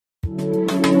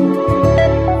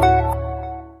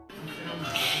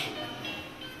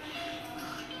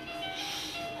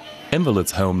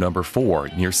Invalids Home Number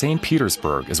 4 near St.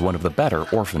 Petersburg is one of the better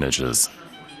orphanages.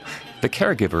 The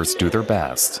caregivers do their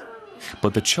best,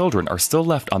 but the children are still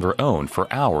left on their own for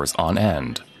hours on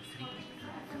end.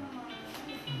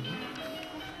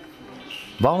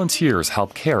 Volunteers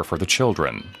help care for the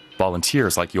children.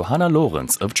 Volunteers like Johanna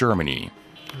Lorenz of Germany.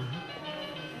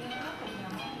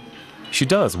 She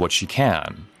does what she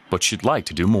can, but she'd like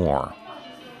to do more.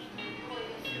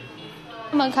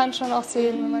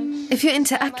 If you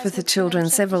interact with the children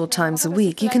several times a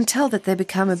week, you can tell that they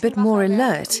become a bit more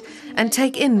alert and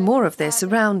take in more of their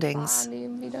surroundings.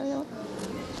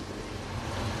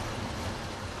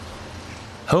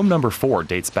 Home Number 4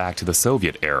 dates back to the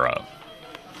Soviet era.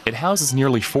 It houses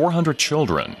nearly 400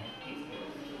 children.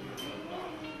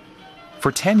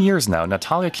 For 10 years now,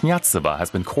 Natalia Knyaztseva has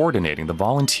been coordinating the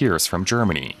volunteers from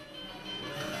Germany.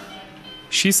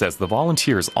 She says the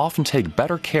volunteers often take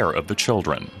better care of the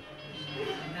children.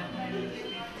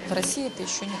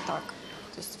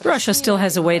 Russia still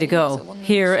has a way to go.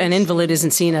 Here, an invalid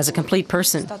isn't seen as a complete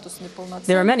person.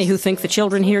 There are many who think the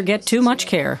children here get too much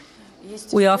care.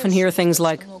 We often hear things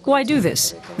like, "Why do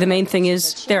this?" The main thing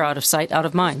is, they're out of sight, out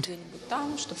of mind.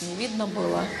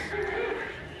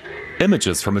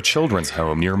 Images from a children's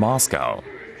home near Moscow.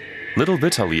 Little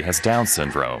Vitaly has Down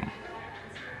syndrome.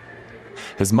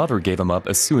 His mother gave him up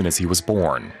as soon as he was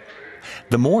born.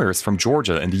 The Moyers from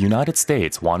Georgia in the United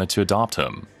States wanted to adopt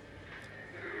him.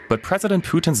 But President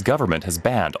Putin's government has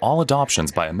banned all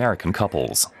adoptions by American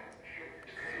couples.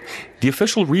 The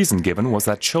official reason given was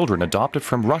that children adopted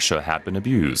from Russia had been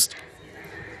abused.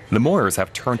 The Moyers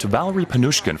have turned to Valery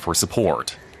Panushkin for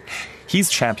support. He's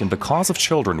championed the cause of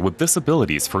children with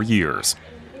disabilities for years.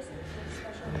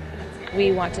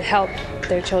 We want to help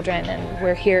their children, and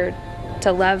we're here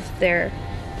to love their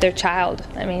child.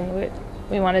 I mean,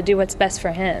 we want to do what's best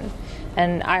for him.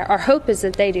 And our hope is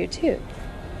that they do too,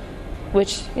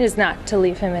 which is not to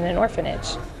leave him in an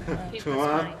orphanage.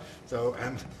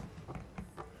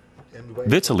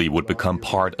 Vitaly would become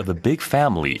part of a big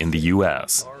family in the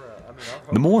U.S.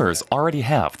 The Moyers already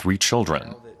have 3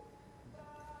 children.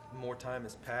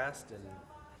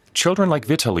 Children like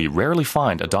Vitaly rarely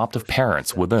find adoptive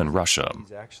parents within Russia.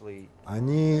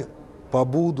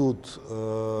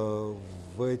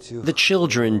 The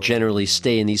children generally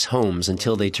stay in these homes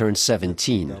until they turn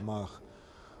 17.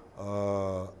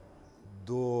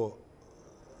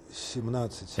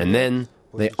 And then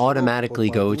they automatically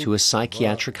go to a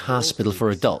psychiatric hospital for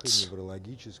adults.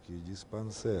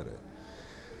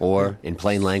 Or, in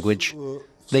plain language,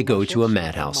 they go to a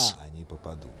madhouse.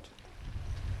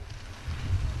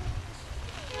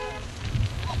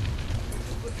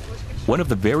 One of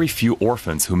the very few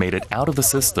orphans who made it out of the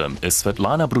system is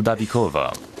Svetlana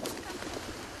Brudavikova.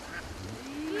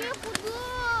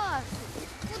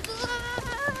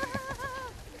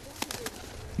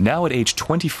 Now at age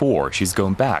 24, she's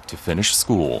going back to finish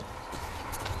school.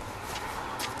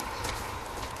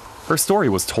 Her story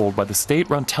was told by the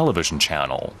state-run television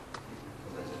channel.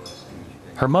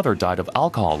 Her mother died of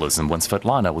alcoholism when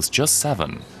Svetlana was just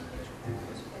 7.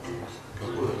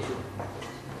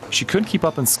 She couldn't keep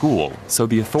up in school, so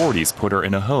the authorities put her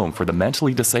in a home for the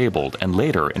mentally disabled and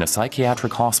later in a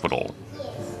psychiatric hospital.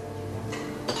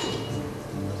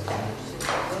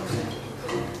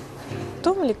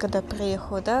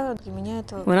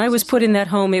 When I was put in that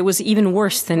home, it was even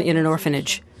worse than in an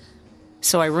orphanage.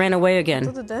 So I ran away again.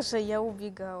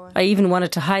 I even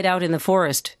wanted to hide out in the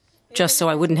forest, just so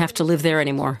I wouldn't have to live there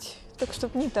anymore.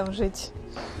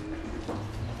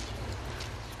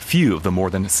 Few of the more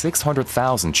than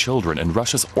 600,000 children in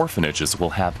Russia's orphanages will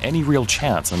have any real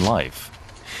chance in life.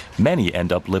 Many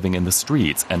end up living in the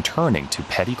streets and turning to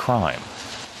petty crime.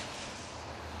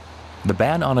 The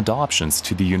ban on adoptions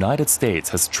to the United States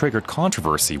has triggered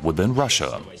controversy within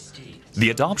Russia.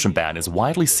 The adoption ban is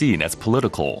widely seen as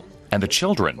political, and the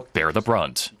children bear the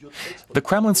brunt. The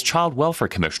Kremlin's Child Welfare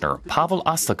Commissioner, Pavel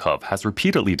Astakov, has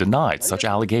repeatedly denied such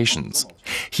allegations.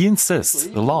 He insists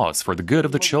the law is for the good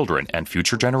of the children and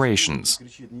future generations.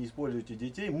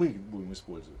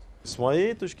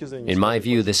 In my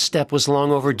view, this step was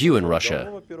long overdue in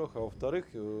Russia.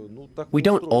 We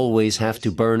don't always have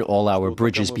to burn all our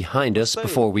bridges behind us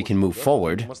before we can move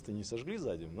forward.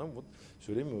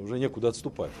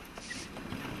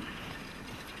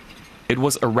 It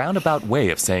was a roundabout way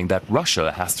of saying that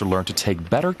Russia has to learn to take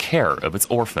better care of its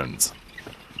orphans.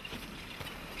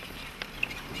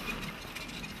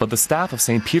 But the staff of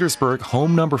St. Petersburg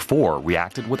Home Number 4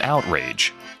 reacted with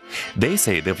outrage. They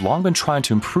say they've long been trying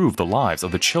to improve the lives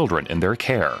of the children in their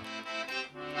care.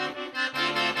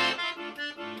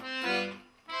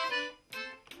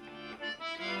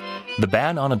 The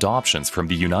ban on adoptions from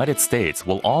the United States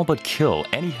will all but kill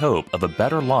any hope of a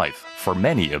better life for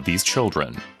many of these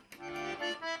children.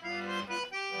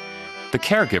 The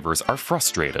caregivers are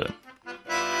frustrated.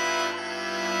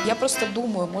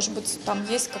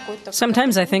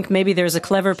 Sometimes I think maybe there's a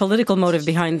clever political motive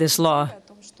behind this law.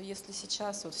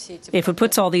 If it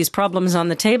puts all these problems on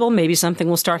the table, maybe something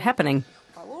will start happening,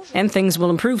 and things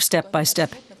will improve step by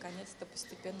step,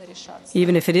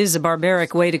 even if it is a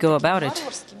barbaric way to go about it.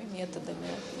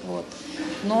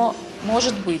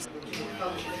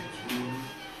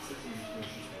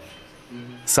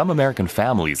 Some American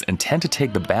families intend to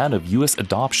take the ban of U.S.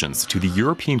 adoptions to the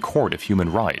European Court of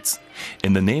Human Rights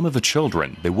in the name of the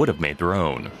children they would have made their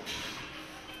own.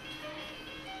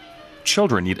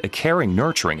 Children need a caring,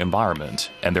 nurturing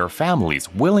environment, and there are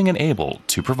families willing and able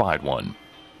to provide one.